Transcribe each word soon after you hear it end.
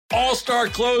All-star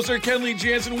closer Kenley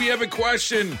Jansen, we have a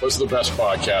question. What's the best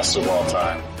podcast of all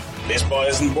time? Baseball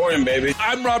isn't boring, baby.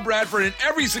 I'm Rob Bradford, and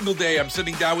every single day I'm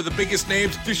sitting down with the biggest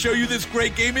names to show you this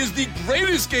great game is the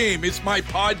greatest game. It's my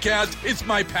podcast. It's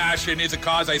my passion. It's a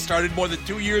cause I started more than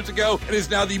 2 years ago and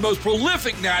is now the most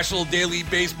prolific national daily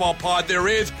baseball pod there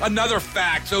is. Another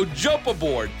fact. So jump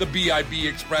aboard the BIB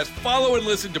Express. Follow and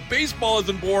listen to Baseball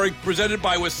Isn't Boring, presented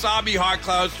by Wasabi Hot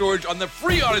Cloud Storage on the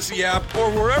free Odyssey app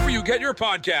or wherever you get your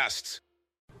podcasts.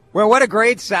 Well, what a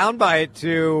great soundbite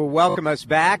to welcome us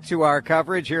back to our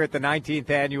coverage here at the 19th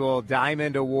Annual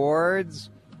Diamond Awards.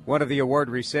 One of the award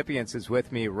recipients is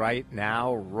with me right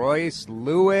now, Royce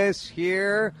Lewis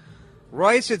here.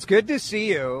 Royce, it's good to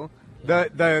see you.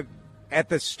 At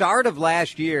the start of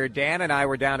last year, Dan and I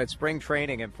were down at spring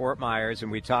training in Fort Myers,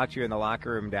 and we talked to you in the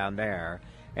locker room down there.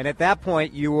 And at that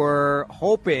point, you were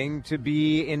hoping to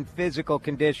be in physical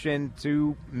condition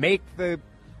to make the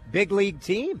big league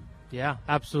team. Yeah,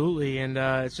 absolutely, and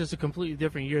it's just a completely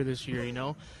different year this year,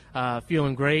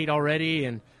 feeling great already,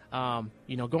 and,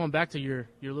 going back to your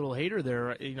little hater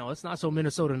there, it's not so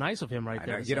Minnesota nice of him right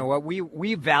there. You know what,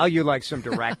 we value like some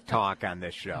direct talk on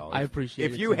this show. I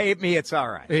appreciate it. If you hate me, it's all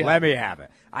right. Yeah. Let me have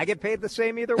it. I get paid the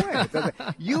same either way.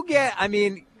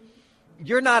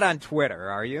 You're not on Twitter,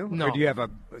 are you? No. Or do you have a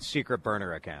secret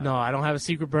burner account? No, I don't have a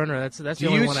secret burner. That's the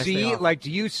only one I stay off.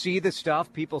 Do you see the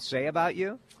stuff people say about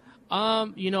you?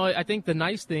 I think the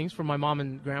nice things from my mom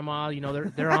and grandma,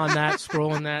 they're on that,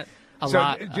 scrolling that a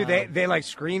lot. Do they like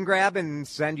screen grab and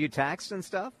send you texts and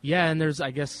stuff? Yeah, and there's,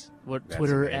 I guess, That's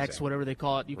Twitter, amazing. X, whatever they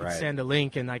call it. You can Right. send a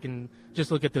link, and I can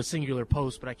just look at the singular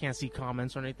post, but I can't see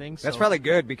comments or anything. That's so. probably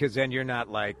good because then you're not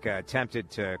tempted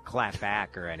to clap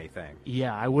back or anything.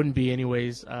 Yeah, I wouldn't be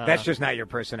anyways. That's just not your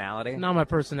personality? Not my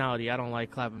personality. I don't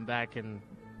like clapping back, and,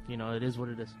 it is what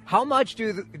it is. How much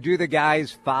do the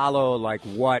guys follow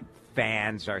what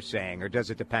fans are saying, or does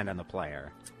it depend on the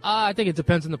player? I think it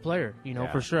depends on the player,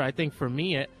 Yeah. for sure. I think for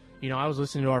me, I was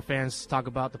listening to our fans talk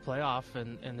about the playoff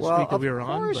and the streak that we were on.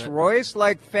 Of course, but... Royce.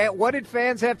 What did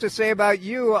fans have to say about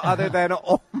you other than,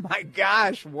 oh, my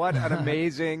gosh, what an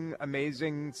amazing,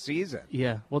 amazing season?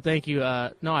 Yeah, well, thank you.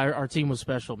 No, our team was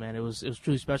special, man. It was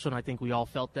truly special, and I think we all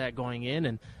felt that going in.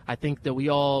 And I think that we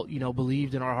all,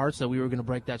 believed in our hearts that we were going to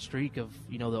break that streak of,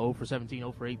 the 0 for 17,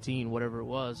 0 for 18, whatever it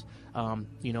was.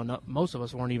 Most of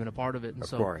us weren't even a part of it. And Of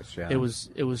so course, yeah. It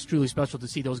was truly special to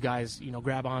see those guys,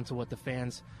 grab onto what the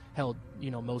fans held,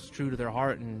 most true to their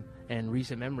heart and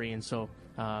recent memory. And so,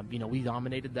 we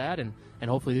dominated that, and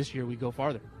hopefully this year we go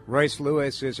farther. Royce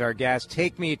Lewis is our guest.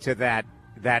 Take me to that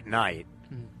night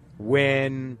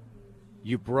when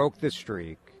you broke the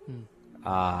streak.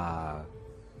 I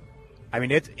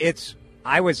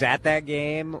was at that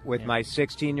game with my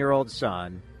 16-year-old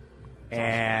son,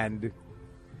 and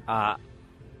I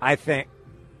think,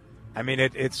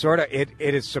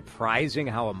 it is surprising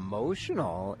how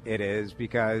emotional it is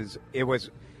because it was,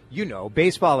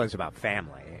 baseball is about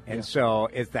family. And so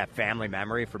it's that family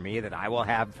memory for me that I will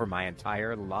have for my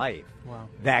entire life. Wow.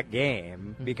 That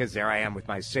game, because there I am with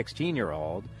my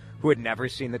 16-year-old who had never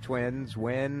seen the Twins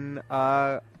win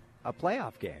a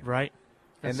playoff game. Right.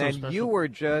 And That's then so special. you were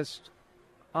just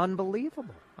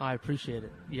unbelievable. I appreciate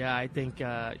it. Yeah, I think,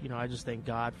 I just thank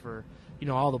God for,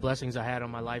 all the blessings I had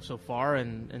on my life so far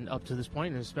and up to this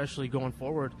point, and especially going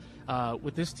forward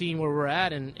with this team where we're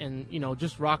at and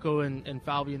just Rocco and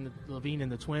Falvey and Levine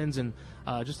and the Twins and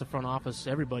just the front office,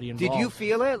 everybody involved. Did you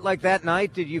feel it like that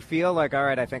night? Did you feel like, all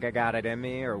right, I think I got it in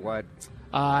me, or what?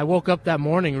 I woke up that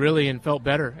morning really and felt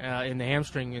better in the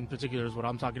hamstring in particular is what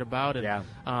I'm talking about.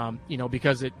 And,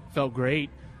 because it felt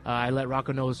great. I let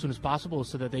Rocco know as soon as possible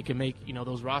so that they can make,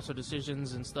 those roster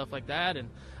decisions and stuff like that.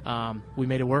 And we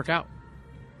made it work out.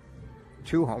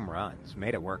 2 home runs.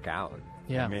 Made it work out.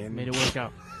 Yeah, made it work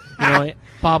out.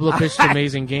 Pablo pitched an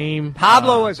amazing game.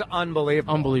 Pablo was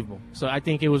unbelievable. Unbelievable. So I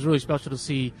think it was really special to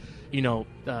see,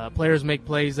 players make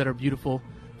plays that are beautiful.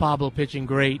 Pablo pitching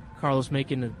great. Carlos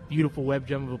making a beautiful web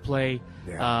jump of a play.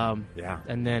 Yeah.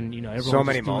 And then, everyone so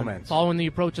many moments. Following the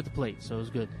approach at the plate. So it was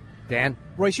good. Dan?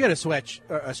 Royce, you had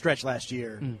a stretch last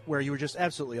year where you were just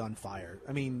absolutely on fire.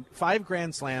 5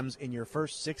 Grand Slams in your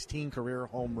first 16 career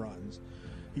home runs.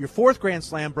 Your 4th Grand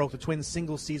Slam broke the Twins'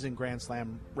 single-season Grand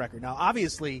Slam record. Now,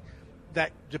 obviously,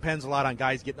 that depends a lot on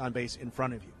guys getting on base in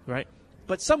front of you. Right.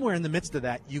 But somewhere in the midst of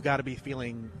that, you got to be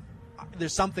feeling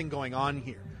there's something going on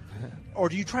here. Or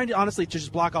do you try to honestly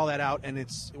just block all that out and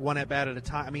it's one at bat at a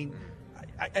time?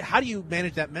 How do you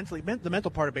manage that mentally? The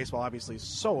mental part of baseball obviously is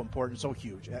so important, so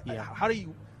huge. Yeah. How do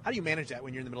you manage that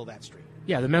when you're in the middle of that streak?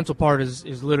 Yeah, the mental part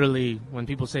is literally when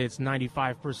people say it's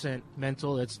 95%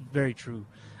 mental, it's very true.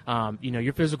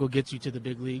 Your physical gets you to the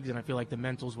big leagues, and I feel like the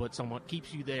mental is what somewhat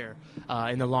keeps you there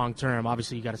in the long term.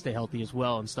 Obviously, you got to stay healthy as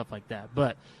well and stuff like that.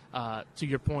 But to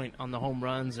your point on the home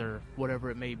runs or whatever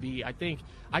it may be, I think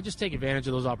I just take advantage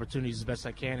of those opportunities as best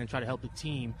I can and try to help the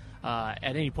team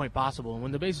at any point possible. And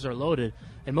when the bases are loaded,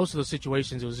 in most of those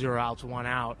situations, it was 0 outs, 1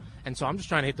 out. And so I'm just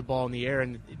trying to hit the ball in the air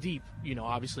and deep,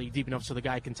 obviously deep enough so the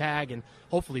guy can tag, and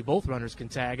hopefully both runners can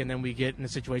tag. And then we get in a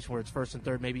situation where it's first and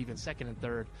third, maybe even second and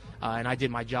third. And I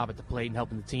did my job at the plate and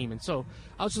helping the team. And so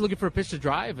I was just looking for a pitch to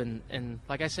drive. And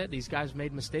like I said, these guys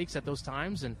made mistakes at those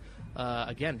times. And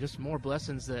again, just more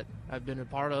blessings that I've been a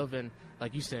part of. And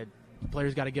like you said, the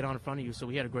players got to get on in front of you. So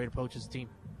we had a great approach as a team.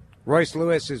 Royce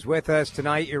Lewis is with us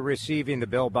tonight. You're receiving the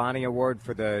Bill Bonney Award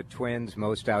for the Twins'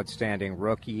 Most Outstanding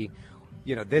Rookie.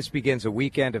 This begins a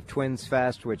weekend of Twins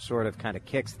Fest, which sort of kind of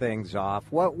kicks things off.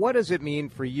 What does it mean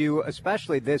for you,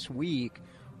 especially this week,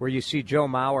 where you see Joe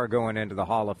Mauer going into the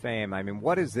Hall of Fame? I mean,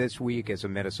 what is this week as a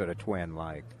Minnesota Twin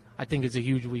like? I think it's a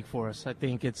huge week for us. I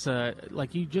think it's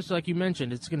like you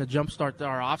mentioned, it's going to jumpstart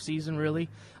our off season. Really,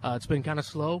 it's been kind of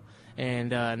slow,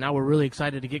 and now we're really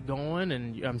excited to get going.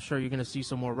 And I'm sure you're going to see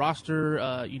some more roster,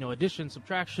 additions,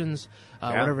 subtractions,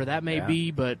 whatever that may be.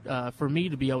 But for me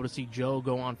to be able to see Joe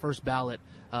go on first ballot,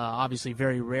 obviously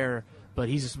very rare. But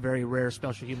he's a very rare,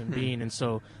 special human being, and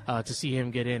so to see him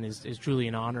get in is truly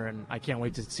an honor. And I can't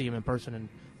wait to see him in person and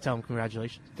tell him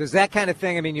congratulations. Does that kind of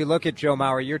thing, I mean, you look at Joe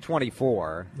Mauer, you're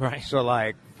 24. Right. So,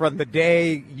 like, from the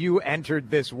day you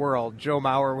entered this world, Joe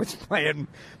Mauer was playing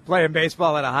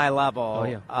baseball at a high level. Oh,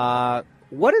 yeah.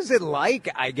 What is it like,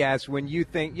 I guess, when you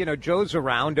think, Joe's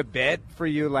around a bit for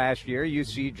you last year. You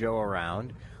see Joe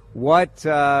around. What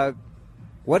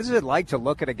is it like to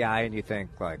look at a guy and you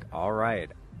think, like, all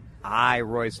right,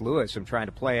 Royce Lewis, am trying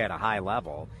to play at a high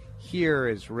level. Here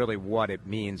is really what it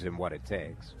means and what it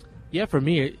takes. Yeah, for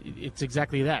me, it's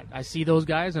exactly that. I see those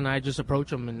guys, and I just approach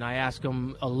them, and I ask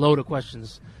them a load of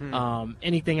questions.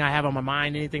 Anything I have on my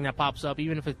mind, anything that pops up,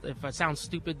 even if it sounds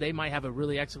stupid, they might have a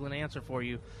really excellent answer for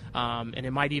you. And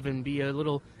it might even be a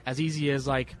little as easy as,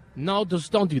 like, no, just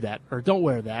don't do that, or don't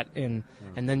wear that, and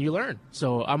then you learn.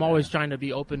 So I'm always trying to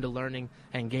be open to learning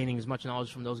and gaining as much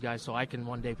knowledge from those guys so I can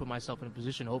one day put myself in a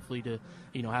position, hopefully, to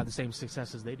have the same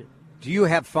success as they did. Do you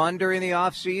have fun during the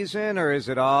off season, or is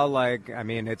it all like, I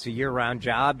mean, it's a year-round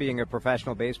job being a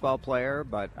professional baseball player,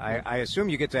 but I assume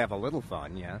you get to have a little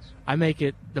fun, yes? I make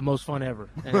it the most fun ever.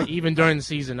 And even during the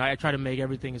season, I try to make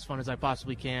everything as fun as I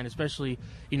possibly can, especially,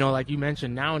 like you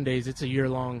mentioned, nowadays it's a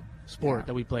year-long sport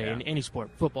that we play in any sport,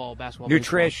 football, basketball,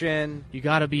 nutrition. Baseball. You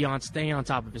got to stay on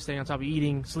top of it. Stay on top of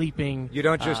eating, sleeping. You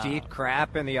don't just eat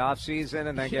crap in the off season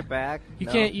and then get back.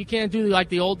 You can't do like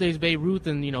the old days, Babe Ruth,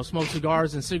 and smoke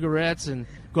cigars and cigarettes and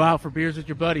go out for beers with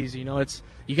your buddies. You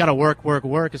got to work,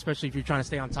 especially if you're trying to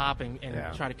stay on top and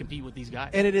try to compete with these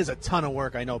guys. And it is a ton of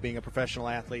work, I know, being a professional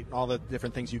athlete and all the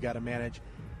different things you got to manage.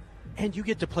 And you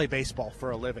get to play baseball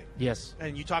for a living. Yes.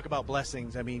 And you talk about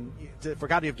blessings. I mean, for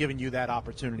God to have given you that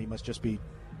opportunity must just be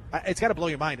 – it's got to blow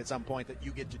your mind at some point that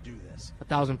you get to do this.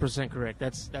 1,000% correct.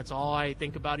 That's all I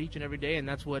think about each and every day, and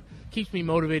that's what keeps me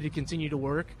motivated to continue to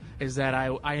work, is that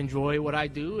I enjoy what I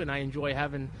do, and I enjoy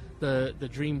having the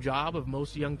dream job of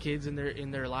most young kids in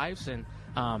their lives, and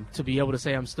to be able to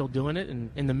say I'm still doing it and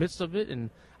in the midst of it, and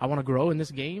I want to grow in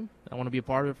this game. I want to be a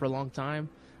part of it for a long time.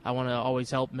 I want to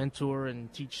always help mentor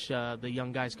and teach the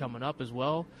young guys coming up as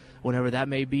well, whenever that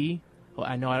may be.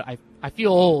 I know I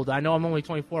feel old. I know I'm only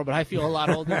 24, but I feel a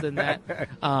lot older than that.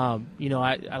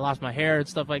 I lost my hair and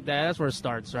stuff like that. That's where it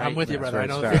starts, right? I'm with you, brother. I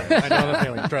know the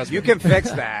feeling. Trust me. You can fix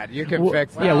that.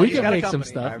 Fix that. Yeah, we can make some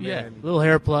stuff. Little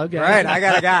hair plug. Right, I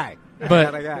got a guy.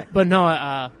 But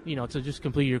no, to just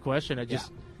complete your question,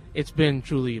 it's been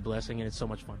truly a blessing, and it's so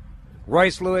much fun.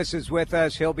 Royce Lewis is with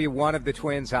us. He'll be one of the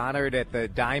Twins honored at the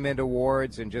Diamond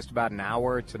Awards in just about an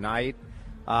hour tonight.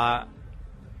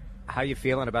 How you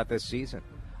feeling about this season?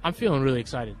 I'm feeling really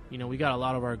excited. We got a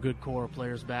lot of our good core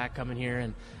players back coming here.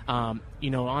 And,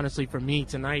 honestly, for me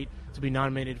tonight to be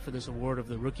nominated for this award of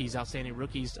the rookies, outstanding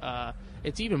rookies,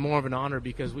 it's even more of an honor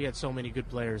because we had so many good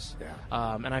players.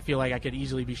 Yeah. And I feel like I could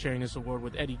easily be sharing this award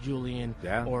with Eddie Julian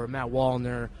or Matt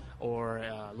Wallner or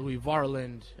Louis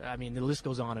Varland. I mean, the list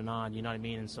goes on, you know what I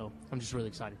mean? And so I'm just really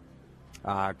excited.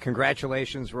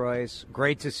 Congratulations, Royce.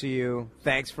 Great to see you.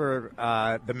 Thanks for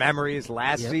the memories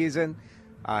last season.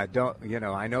 I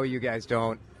know you guys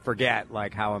don't forget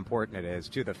like how important it is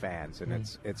to the fans, and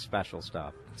it's special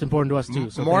stuff. It's important to us too.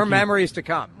 So more memories to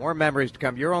come. More memories to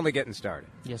come. You're only getting started.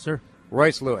 Yes, sir.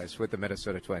 Royce Lewis with the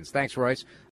Minnesota Twins. Thanks, Royce.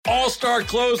 All-star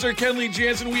closer Kenley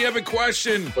Jansen, we have a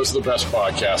question. What's the best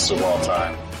podcast of all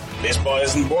time? Baseball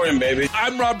isn't boring, baby.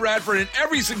 I'm Rob Bradford, and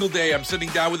every single day I'm sitting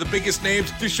down with the biggest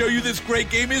names to show you this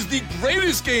great game is the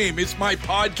greatest game. It's my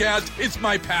podcast. It's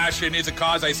my passion. It's a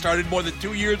cause I started more than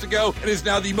 2 years ago and is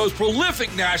now the most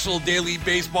prolific national daily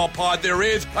baseball pod there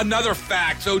is. Another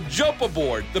fact, so jump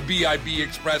aboard the BIB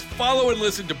Express. Follow and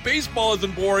listen to Baseball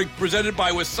Isn't Boring, presented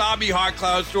by Wasabi Hot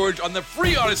Cloud Storage on the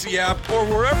free Odyssey app or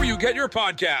wherever you get your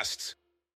podcasts.